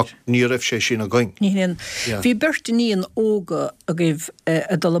sin, ach ní raibh sé sin a going. Bhí berta níon óga a gibh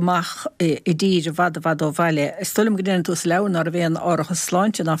a dul amach I dír a bhd ó bhaile. Stolim go déanana tús leabhar ar a bhéon áireachas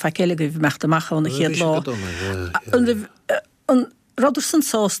sláinte ná feicéile go bhí meachta amach na chéad lá. Radidir san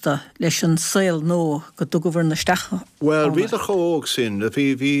sásta leis an saoil nó go dugahar na stecha? Well, bhí a choóg sin,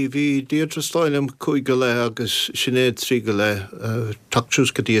 bhí Deirdre Stáilm cúig go le agus sinnéad trí go le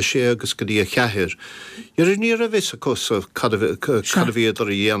tachtús go dtí a sé agus go dtí a cheathir. Iar ní a bhís a cos a cadhíad ar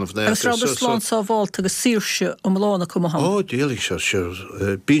a dhéanamh na. Agus radidir slán sa bháilt agus síirse lána cum ham. Ó, déalaigh se,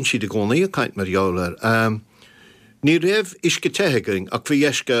 bíonn siad a gcónaí a caint mar jouler. Ní raibh isce tethegaing ach bhí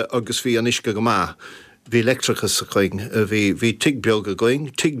eisce agus bhí an isce go maith. Bhí electrachas a chuing, bhí tig beag a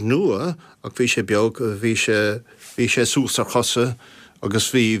going, tig nua, ach bhí sé beag, bhí sé sús ar chosa,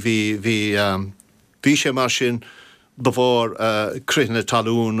 agus bhí bhí sé mar sin do bhór cruithna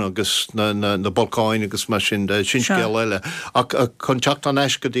talún agus na Balcáin agus mar sin sin scéal eile. Ach chun teacht an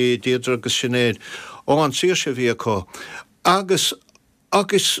eis go dtí Deirdre agus Sinéad ó an siar sé bhí acu. Agus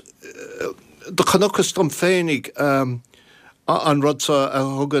do chanuchas dom féinnig an rudsa a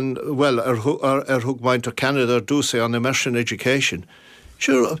thugan, well, thug maint Canada dúsa an immersion education.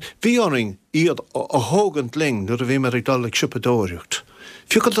 Sure, bhí aning iad a thugant ling nuair a bhí mar ag dul ag sipadóireacht.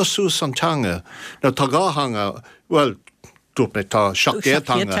 Fiúcad a sús an tanga, na tá gáhanga, well, dúb me tá seachté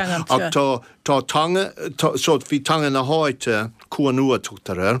tanga, ach tá tanga, so bhí tanga na háite cua nua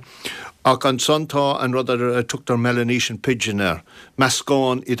tuachtar ach an son tá an rud tuachtar Melanesian Pigeon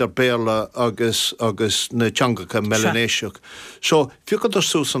Mascán idir béla agus na teangacha Melanéiseach. So fiúcad a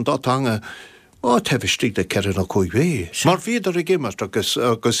sús an dá tanga, tefistig de ceir na chuig bhé. Mar bhíidir a gimmart agus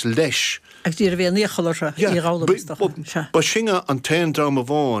leis. Ag dtír a bhí níochalar í gála. Ba singa an tein drama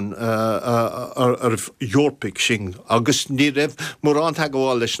bháin ar Yorpig sin, agus ní raibh mór an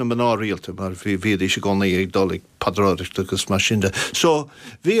teagháil leis na maná rialta, mar bhí sé gánaí ag dolig padráireacht agus mar sinda. So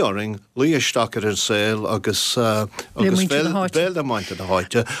bhí áring líoisteachar ar saoil agus bhéil a mainte na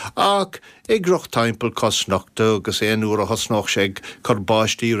háite, ach ag groch timppel cosnachta agus éonúair a hosnach sé chur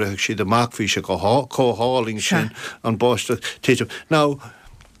báistíire siad amach bhí sé go háling sin an báiste téitim. Now,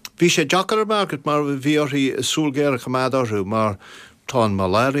 bhí sé deacar market mar bhí orthaí súlgéire chamád orthú mar tá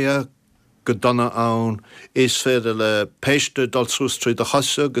malaria go donna ann is féidir le péiste dal sústrí a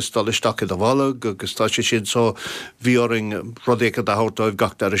chaise agus dal isteach a bhla agus tá sé sin so bhí oring rodécha a hátáibh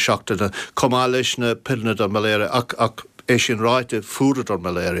gach ar a seachta na comá leis na pilna a malaria ach é sin ráite fuúra ar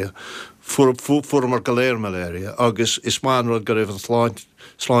malaria fuair mar galéir malaria agus is máin rud go raibh an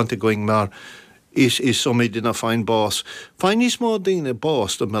sláinte going mar is somid in a fine boss. Fine is more thing a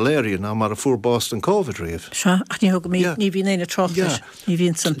boss the malaria na mar a full Boston COVID rave. Sure, ach ní hug mí ní bhín éine troch ní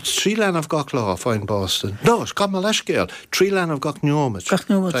bhín san. Trí lean of gach lá fine Boston. No, it's got my leisgéal. Trí lean of gach nómad. Gach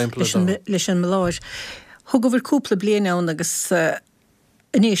nómad leis an maláir. Thug over cúpla bliana ann agus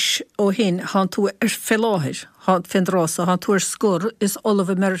inis ó hin há tú felláthir há fendrása há túair scór is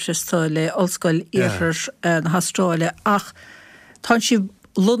Oliver Emeritus le Olscoil Iarthar na Hastráile ach tá si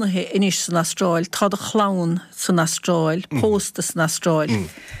lunathe inis san Astráil, tá a chlán san Astráil, pósta san Astráil.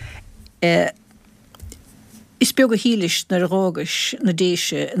 Is beag a hílis na rágas na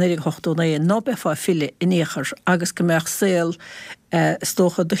déise na rig hochtú na ná befa fille in échar agus go meach saoil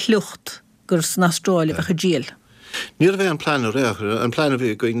stócha de chlucht gur san Astráil a díal. Níor bheith an plan réachar, an plan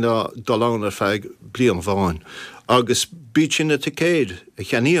bhí going ná dalán ar feig blian bháin. Agus bíd sin na ticéid a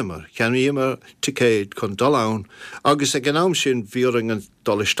cheaníamar ticéid chun dalán, agus ag an am sin bhíoring an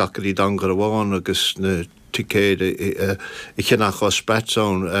dolisteachar í dangar a bháin agus na ticéid i cheannach os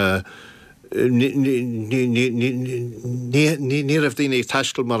Bretón. Ní raibh daoine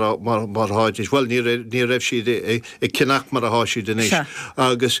teistil mar háid, well ní raibh siad i ceannach mar a háisiid inis.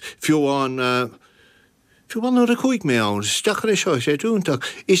 Agus fiúháin Fiúban ar a chuig mé ann, stachar é seo sé dúntaach,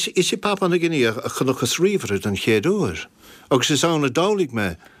 is I papa na gine a chunuchas ríomhar an chéadúir. Agus is anna dálaigh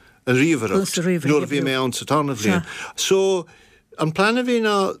me a ríomharacht, nuair bhí mé ann sa tána bblion. So, an plana bhí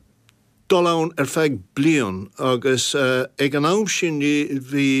ná dulán ar feig blion, agus ag an am sin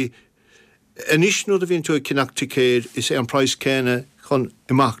bhí inis nuair a bhíonn tú cinach ticéid is an práis céine chun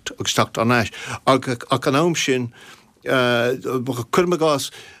imacht agus tacht an eis. Ach an am sin,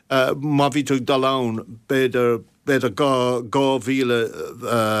 curmagás má bhí tú dalán beidir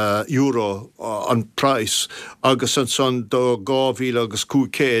 €2,000 euro an price agus an son do 2,000 agus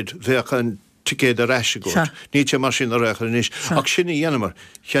 500 bheachan ticéid a reise go. Ní sé mar sin a réchar inis. Ach sinna dhéanamar.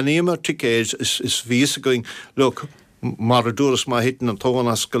 Cheaníamar ticéid is vís a going, look, mar a dúras má hitan an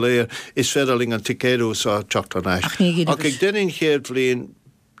tónas go léir is féidirling an ticéidú sa teacht an eis. Ach ag dénn chéad bblion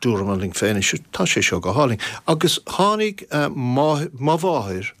dúramaling féinine tá sé seo go háling. Agus tháinig má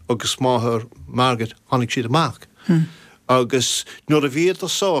bháthir agus máthair margad tháinig siad amach. Agus nuair a bhíad a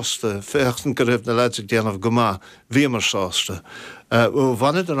sásta féachtan go raibh na leidir déanamh go má bhí mar sásta.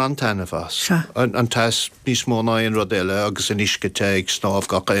 Bhainad ar antainna bhas. An teis níos mó ná on rud eile agus an isce teag snámh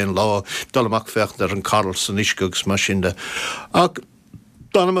gacha aon lá dal amach feachtan ar an Carl san isce agus mar sinda. Ach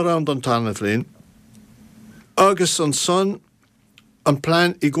dana mar an tainna bhlín. Agus an son an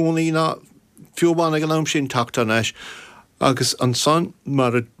plan I gcónaí ná fiúbáin ag an am sin teachtar eis agus an son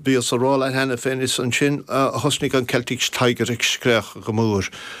mar a bhí sa rála hena féin is an sin thosnig an Celtic Tiger ag scréach go mór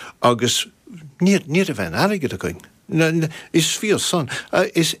agus ní a bhein airigid a going. Is fío son.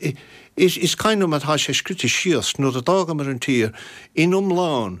 Is kind of tá sé scriti síos nó a dága mar an tír in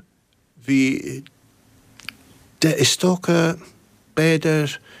umláin hí de is tócha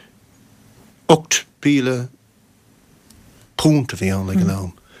beidir 8 bíle púnta bhí an ag an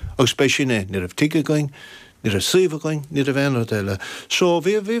am. agus spéisiné ní rah tiige going, ní a suomh going, ní a bhénar déile. So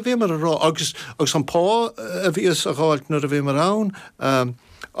bhí mar a rá, agus an pá a bhíos a gáilt nar a bhí mar ann,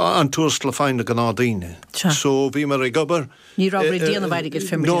 an tús le fáinna gan ádaine. So bhí mar a gobar. Ní rábhar déana bhairig ar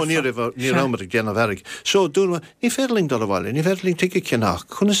fimir. No, ní rámar a déana bhairig. So dúna, ní ferling dal a bhile, ní ferling tiige cinach,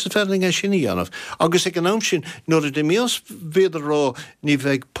 chun is ferling a sin í anmh. Agus ag an am sin, nuair a dimios bhéidir rá ní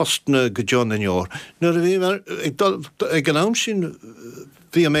bheith postna go John in jór. Nuair a bhí mar ag an am sin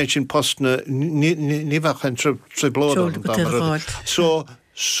bhí a méid sin postna ní bhechan tre blóda.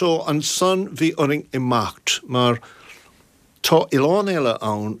 So an son bhí oring i macht, mar tá Iláin eile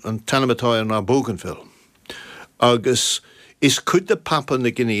an tanamatáir ná Bougainville. Agus is cud de papa na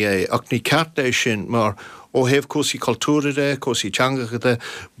Guinea ach ní ceart é sin mar ó heh cósaí cultúra de, cósaí teangacha de,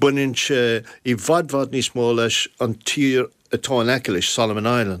 bunin se I bhadhad níos mó leis an tír atá an Ecclis, Solomon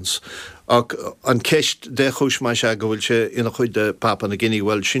Islands. Ach an ceist de chúis mai se go bhfuil se ina chuid de papa na Guinea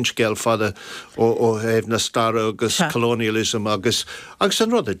bhfuil sin scéal fada ó heh na starra agus colonialism agus an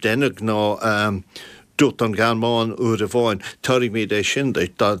rud a dennig ná dút an ganmáin úr a bháin, tuirí míad é sin da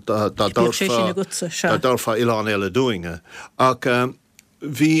darfa Iláin eile dúinge. Ach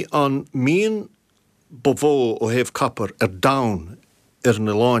bhí an míon bobó ó heh capar dain na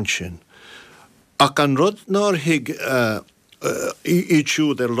Iláin sin. Ach an rud nar hiig í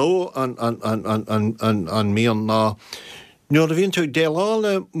siúd lo an míon ná, nuair a bhíonn tú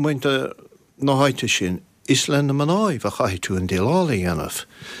déalála muinte na haite sin, is lena manáid a chaithú tú an déalála dhéanamh.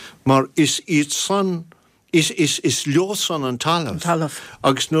 Mar is iad san, is leosan an talamh.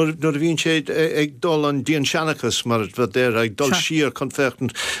 Agus nuair a bhíonn sé ag dul an díon seanachas mar bheit déir ag dul siar chun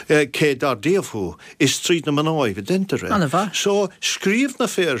fechtn cé dar déamhú, is tríd na manáid a dintere. So scríomh na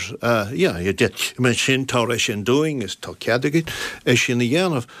fér, man sin tá éis sin dúing, is tá ceadagid é sin na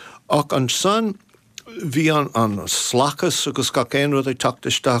dhéanamh. Ach an san bhí an slachas agus ga céan rud ag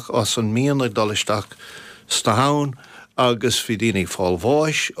tactaisteach as an míon ag dalisteach stahán, agus fi dínig fáil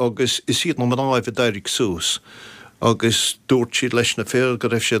bháis, agus is iad na manáid a dairig sús. Agus dúirt siad leis na fér go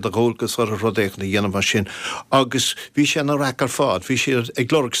raibh siad a ghólgus ar a rodéich na dhéanamh sin. Agus bhí sé na rachar fád, bhí siad ag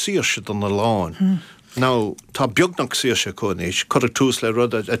glórach sír siad an na láin. Now, tá beagnach sír se chunéis, chur a tús le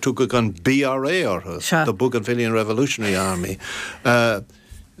rud a tú go gan BRA ortha, the Bougainvillean Revolutionary Army.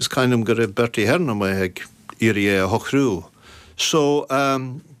 Is cainnim go raibh Bertie Hernam ag irí a hochrú. So,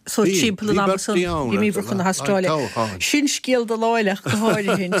 tímpel an Amazon I míhar chun na Astráile. Sin scéal do láileach go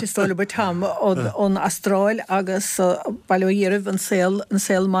háirí hin tí stála bar tam ón Astráil agus bailíirih an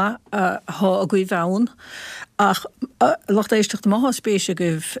saoil má há a gcuí bheann ach lecht éisteach má spéise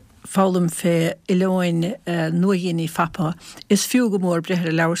goibh fálam fé Iláin nuahéí fapa is fiú go mór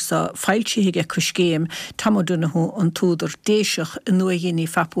brethir leabharsa fáiltíigh cuscéim tamadúnahu an túidir déiseach nuahéí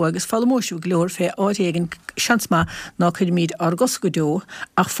fapu agus fálamóisiú glór fé áirígan seansma ná chuir míad argos go dó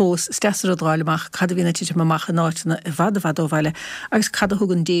ach fós steasar a dráileach cad a bhína títe mamach náitina I bhd ó bhile agus cad a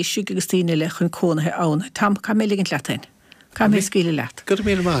thugann déisiú agus tíine le chun cónathe ann. Tam cá mé ligin letain. Cá mé scíle leat. Gur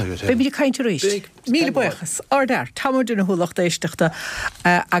mí mágad. Be mí caiinte rééis. Míle buchas. Ardar, tamúna thulacht éisteachta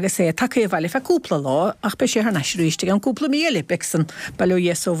agus é take bhile fe cúpla lá ach be sé ar neisríiste an cúpla míle bexan bailú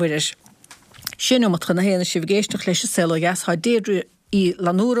yes óhairis. Sin mat chuna héana si bhgéisteach leis selo yes há déadrú I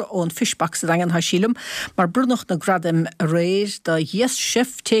lanúra ón fishbach sa dagan hasílum, mar brunach na gradim réir da Yes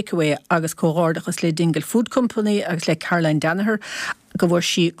Chef Takeaway agus cógárdachas le Dingle Food Company agus le Caroline Danaher go bhfuair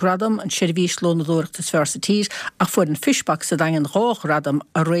si gradam an sirvís lónadúachtas versa tír ach fuair an fishbach sa dagan rách gradam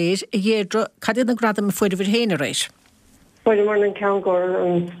a réir I dhéadra cadid na gradam a fuidir héine réir. Fuidir mar an Council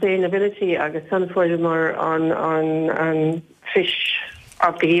on Sustainability agus san fuidir mar an Fish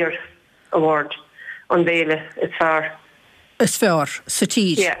of the Year Award an Béle is far. Is fair,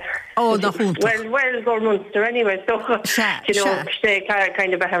 satír. Yeah. Oh, the whole. Well, go Munster anyway. So stay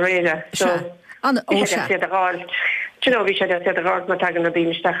kind of a hareda. So. We should have said the God. We should have said the God. But I'm going to be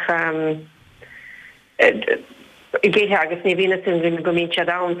mistake. Get agus ní Venus in go meet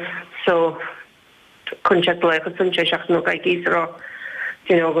down. So couldn't check like a sunshine shack no guy gisra.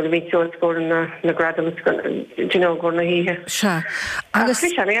 Going to meet so it's going na gradam. Going to here. Sure.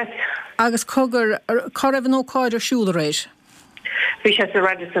 Agus cogur caribh nó cáidir siúla réis. Bhí sé sa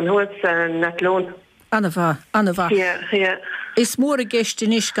Radisson House net lón. Anna bha. Yeah. Is mór a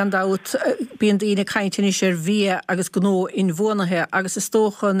geistinis gan dát bíon daoine caiintinis ar bhí agus gnó in bhuanathe agus is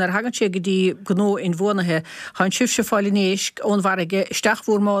tóchan ar hagan sé go dtí gnó in bhuanathe chun sibh se fáilinéis ón bharige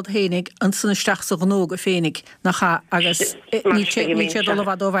isteachmhór mád hénig an sanna isteach sa gnó go fénig nach cha agus ní sé dul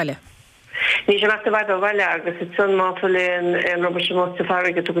bhd ó bhaile. Ní sé meachta bhd ó bhaile agus is son mátalíon an Robert Simón sa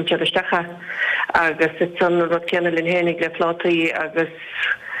farige tugann sé isteacha agus is son rud ceanna linn hénig le plátaí agus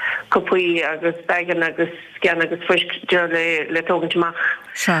Copuí agus dagan agus gan agus fuist le tóganach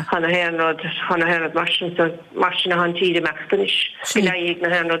hanna henrod marsin a hantí de meachtanis ig na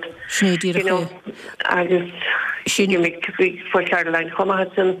henrod agus mi fulein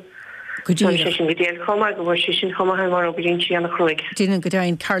chomahadson sin gedéal choma go sin choma mar obrin si an chroig. Dína go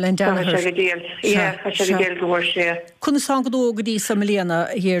dain Caroline Danaher. Gedéal go sé. Kunna sang go dí sa Milena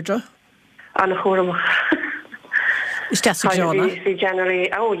hérdra? Anna chomach. Is that Joanna? January,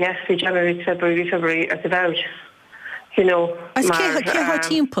 February at about. You know, as ke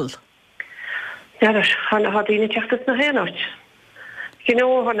timple. Ja, han hadine teachtas na henart. You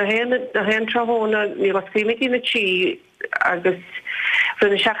know, han hen travona ni was skrimit in the chi agus for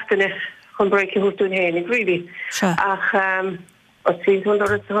the shachtene kon breaking hus doen hen really. Ach as sien hon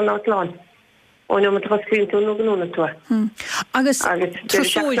dat han outlan. Og no met was skrimt no gnon to. Agus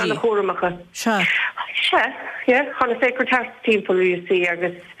trosoi chormacha. Sha. Yeah, han secretary team for you see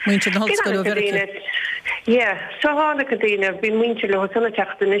agus. Winter hol school over. Yeah, so han kadina bin winter lo hosna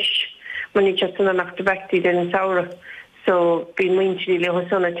teachtanis. Man ni just na nacht vakti den saura. So bin winter lo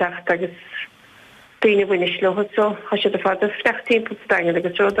hosna teacht agus. Bine winnish lo so has the father staff team put stangen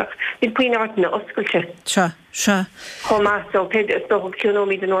agus rodach. Bin pina vat na oskulte. Sha. Homa so ped so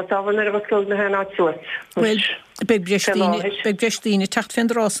kilomi den no savner was kol na han out so. Well, big Bristine tacht fin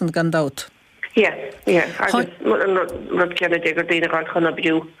rosen gandout. Yeah. I rub Kennedy or Dina on Honna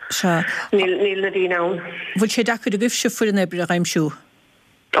Bew. Neil Nadine. Would she dack the gift ship for an ebra I'm sure?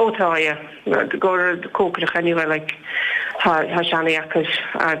 Oh, yeah. The gore the coke anyway, like Hashani Akers,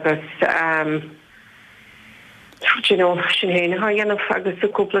 agus, you know, Shinhane, how you know, agus a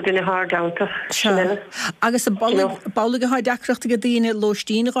couple in a hard down to. Agus a baulige high dakracht to get the in a low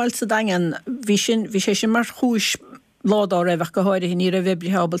steen rolls the dang and vision mar hoosh. Ládá raibh go háir ní ra bhibli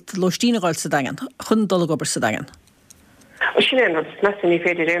habalt lostínaáil sa dagan, chundal gobar sa dagan. Sin éon nas ní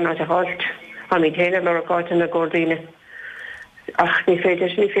féidir éon a háilt, a mí téine le aáte na Gordíine. Ach ní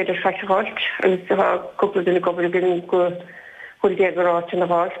féidir feice háilt, agus a cúpla duna gobar bin go chuidé goráte na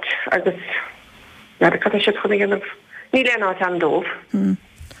háilt, agus na cad sé chuna ganmh. Ní le ná an dómh.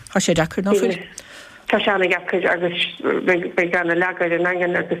 Tá sé dachar ná fuil? Tá seanna gapcaid agus be ganna legaid an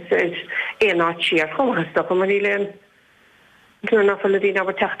angan agus éon áití ar chumhasta go marí léon. Dwi'n nofel ydi na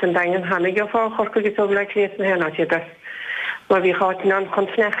bod techt yn dangen hannig o ffordd chorco gyda oblau cles na hena ti beth. Mae fi chod na'n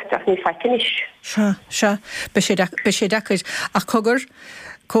confnecht ac ni ffacin ish. Sha. Be sé dacid. Ach cogr,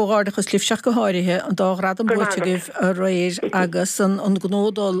 cógáardachas lífseach go háirithe an dá radam búteagh a réir agus an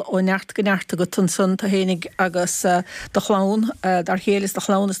gnódal ó neart go tunsan tá hénig agus de chlán dar chélas de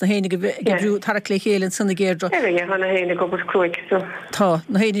chlánas na hénig gebrú tar a lé chélan sanna géirdro. Hanna hénig go bur cruig so. Tá,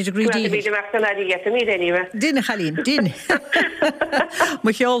 na hénig a grídí. Dinne chalín, dinne.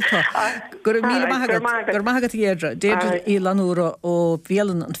 Mu cheolta. Gur maigad géirdro. Déidir í lanúra ó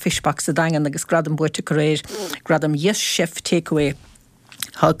bhélan an fishbach sa dagan agus gradam búte go réir, gradam yes chef takeaway.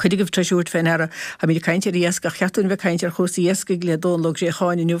 Ha cuidigh treisiúrt féin ara ha mí caiintear iesca cheatún bheith caiintear chósaí iesca le dónlog sé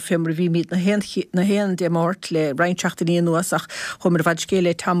cháin inniu fémar bhí míad na héan de mát le reinseachtaí nuasach chumar bhaid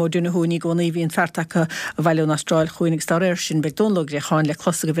scéile tamó duna húní gona híon fertacha a bhaile an Astráil chuoinnig starir sin beag dónlog sé cháin le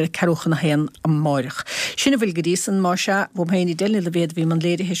closa go bhfuil ceúchan na héan am máireach. Sinna bhfuil go dísan má se bhm héanaí déile le bhéad bhí man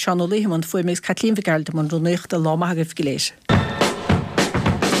léirithe seanolaí man fuiméis Catlín Bhí Gearda man runnéocht a lámathagah go léise.